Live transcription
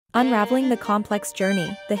Unraveling the complex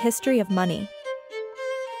journey, the history of money.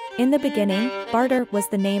 In the beginning, barter was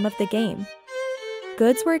the name of the game.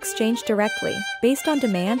 Goods were exchanged directly, based on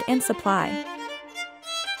demand and supply.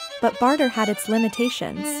 But barter had its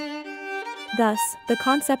limitations. Thus, the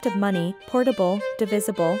concept of money, portable,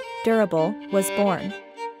 divisible, durable, was born.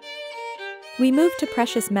 We moved to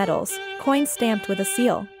precious metals, coins stamped with a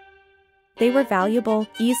seal. They were valuable,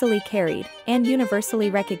 easily carried, and universally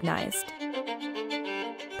recognized.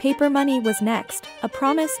 Paper money was next, a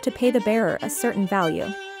promise to pay the bearer a certain value.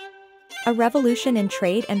 A revolution in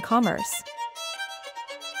trade and commerce.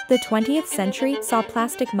 The 20th century saw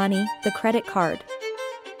plastic money, the credit card.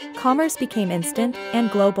 Commerce became instant and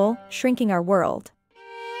global, shrinking our world.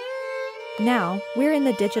 Now, we're in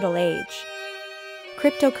the digital age.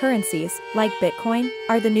 Cryptocurrencies, like Bitcoin,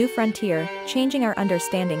 are the new frontier, changing our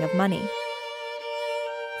understanding of money.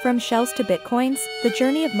 From shells to bitcoins, the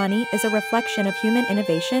journey of money is a reflection of human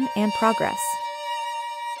innovation and progress.